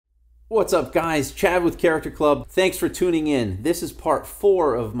What's up guys, Chad with Character Club. Thanks for tuning in. This is part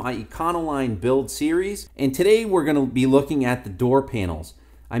 4 of my Econoline build series, and today we're going to be looking at the door panels.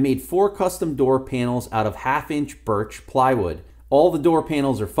 I made 4 custom door panels out of 1/2-inch birch plywood. All the door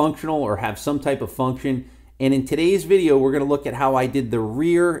panels are functional or have some type of function, and in today's video we're going to look at how I did the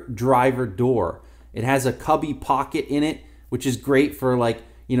rear driver door. It has a cubby pocket in it, which is great for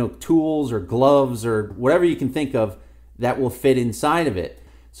tools or gloves or whatever you can think of that will fit inside of it.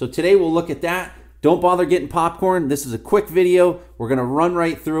 So today we'll look at that. Don't bother getting popcorn. This is a quick video. We're going to run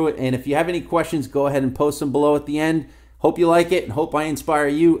right through it. And if you have any questions, go ahead and post them below at the end. Hope you like it and hope I inspire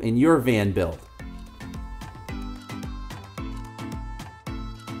you in your van build.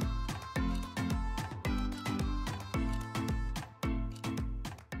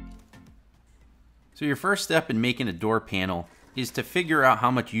 So your first step in making a door panel is to figure out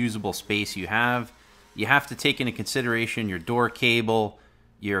how much usable space you have. You have to take into consideration your door cable,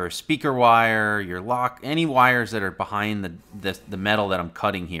 your speaker wire, your lock, any wires that are behind the metal that I'm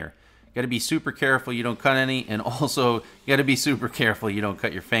cutting here. You got to be super careful you don't cut any, and also you got to be super careful you don't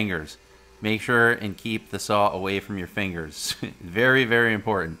cut your fingers. Make sure and keep the saw away from your fingers. Very, very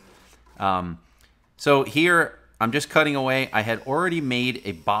important. So here I'm just cutting away. I had already made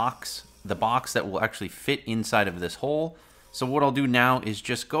a box, the box that will actually fit inside of this hole. So what I'll do now is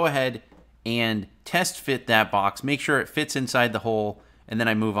just go ahead and test fit that box, make sure it fits inside the hole, and then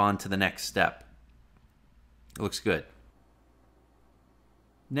I move on to the next step. It looks good.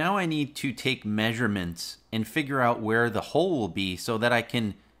 Now I need to take measurements and figure out where the hole will be so that I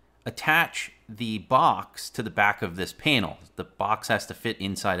can attach the box to the back of this panel. The box has to fit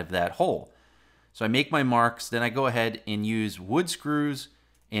inside of that hole. So I make my marks, then I go ahead and use wood screws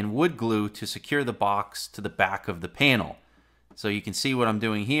and wood glue to secure the box to the back of the panel. So you can see what I'm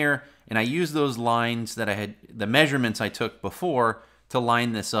doing here, and I use those lines that I had, the measurements I took before, to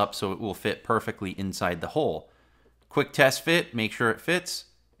line this up so it will fit perfectly inside the hole. Quick test fit, make sure it fits,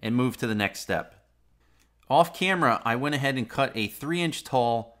 and move to the next step. Off camera, I went ahead and cut a 3-inch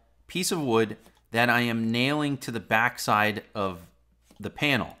tall piece of wood that I am nailing to the back side of the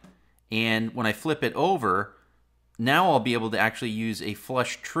panel. And when I flip it over, now I'll be able to actually use a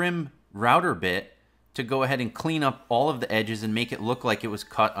flush trim router bit to go ahead and clean up all of the edges and make it look like it was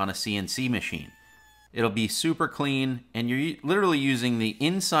cut on a CNC machine. It'll be super clean, and you're literally using the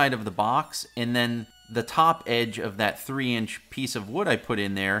inside of the box and then the top edge of that 3-inch piece of wood I put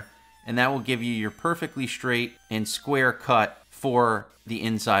in there, and that will give you your perfectly straight and square cut for the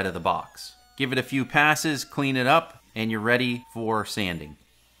inside of the box. Give it a few passes, clean it up, and you're ready for sanding.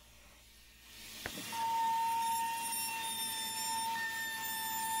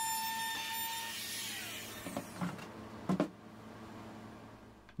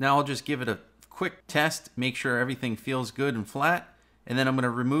 Now I'll just give it a quick test, make sure everything feels good and flat, and then I'm going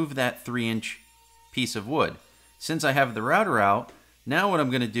to remove that 3-inch piece of wood. Since I have the router out, now what I'm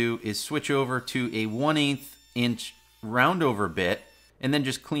going to do is switch over to a 1/8 inch roundover bit and then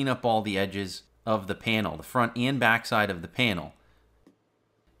just clean up all the edges of the panel, the front and back side of the panel.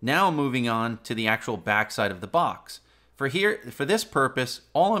 Now moving on to the actual back side of the box. For this purpose,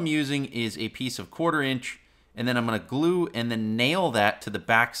 all I'm using is a piece of 1/4 inch, and then I'm going to glue and then nail that to the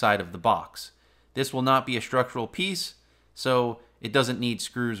back side of the box. This will not be a structural piece, so it doesn't need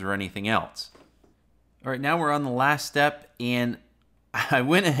screws or anything else. All right, now we're on the last step, and I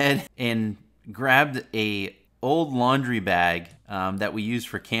went ahead and grabbed a old laundry bag that we use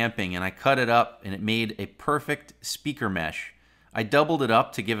for camping, and I cut it up, and it made a perfect speaker mesh. I doubled it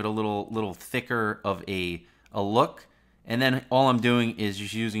up to give it a little thicker of a look, and then all I'm doing is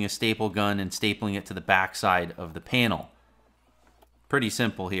just using a staple gun and stapling it to the back side of the panel. Pretty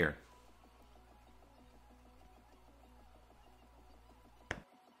simple here.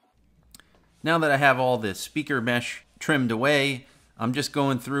 Now that I have all the speaker mesh trimmed away, I'm just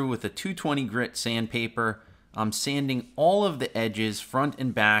going through with a 220 grit sandpaper. I'm sanding all of the edges, front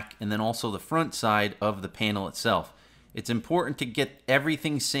and back, and then also the front side of the panel itself. It's important to get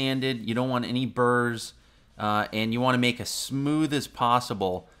everything sanded. You don't want any burrs, and you want to make as smooth as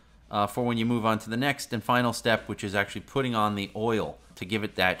possible for when you move on to the next and final step, which is actually putting on the oil to give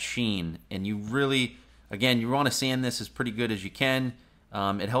it that sheen. And you really, again, you want to sand this as pretty good as you can.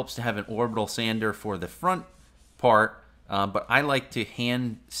 It helps to have an orbital sander for the front part, but I like to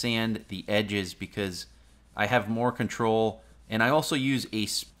hand sand the edges because I have more control, and I also use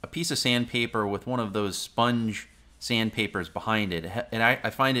a piece of sandpaper with one of those sponge sandpapers behind it, and I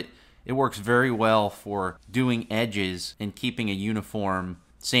find it works very well for doing edges and keeping a uniform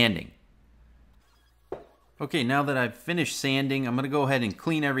sanding. Okay, now that I've finished sanding, I'm going to go ahead and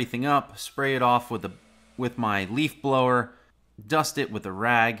clean everything up, spray it off with my leaf blower, dust it with a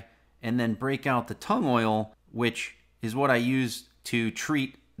rag, and then break out the tung oil, which is what I use to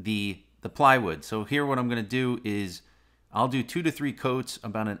treat the plywood. So here what I'm going to do is I'll do 2 to 3 coats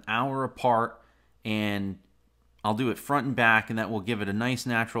about an hour apart, and I'll do it front and back, and that will give it a nice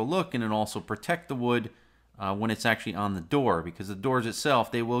natural look, and it also protect the wood when it's actually on the door, because the doors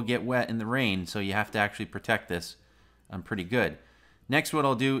itself, they will get wet in the rain, so you have to actually protect this pretty good. Next, what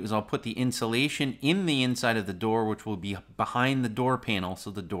I'll do is I'll put the insulation in the inside of the door, which will be behind the door panel, so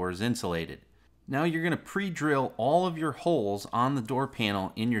the door is insulated. Now you're going to pre-drill all of your holes on the door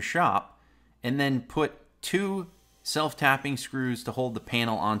panel in your shop, and then put 2 self-tapping screws to hold the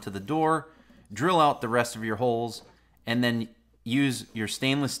panel onto the door, drill out the rest of your holes, and then use your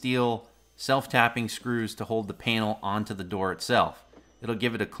stainless steel self-tapping screws to hold the panel onto the door itself. It'll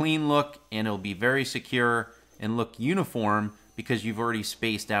give it a clean look, and it'll be very secure and look uniform because you've already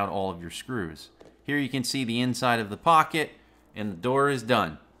spaced out all of your screws. Here you can see the inside of the pocket, and the door is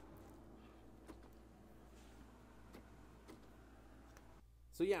done.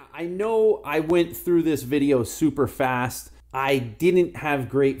 So yeah, I know I went through this video super fast. I didn't have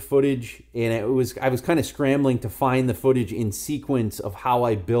great footage, and I was kind of scrambling to find the footage in sequence of how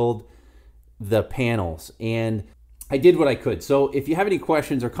I build the panels, and I did what I could. So if you have any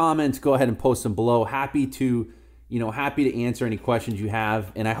questions or comments, go ahead and post them below. Happy to answer any questions you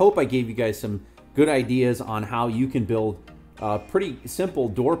have, and I hope I gave you guys some good ideas on how you can build pretty simple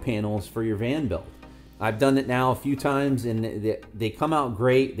door panels for your van build. I've done it now a few times, and they come out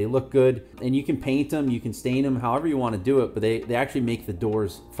great. They look good, and you can paint them, you can stain them, however you want to do it, but they actually make the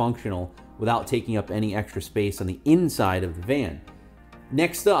doors functional without taking up any extra space on the inside of the van.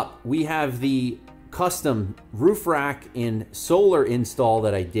 Next up, we have the custom roof rack and solar install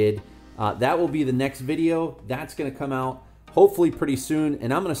that I did. That will be the next video. That's going to come out hopefully pretty soon,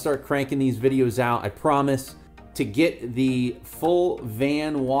 and I'm going to start cranking these videos out, I promise, to get the full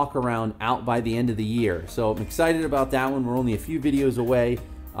van walk around out by the end of the year. So I'm excited about that one. We're only a few videos away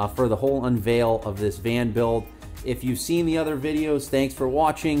for the whole unveil of this van build. If you've seen the other videos, thanks for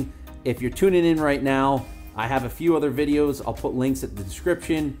watching. If you're tuning in right now, I have a few other videos. I'll put links at the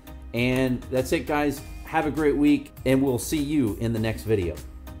description. And that's it, guys. Have a great week, and we'll see you in the next video.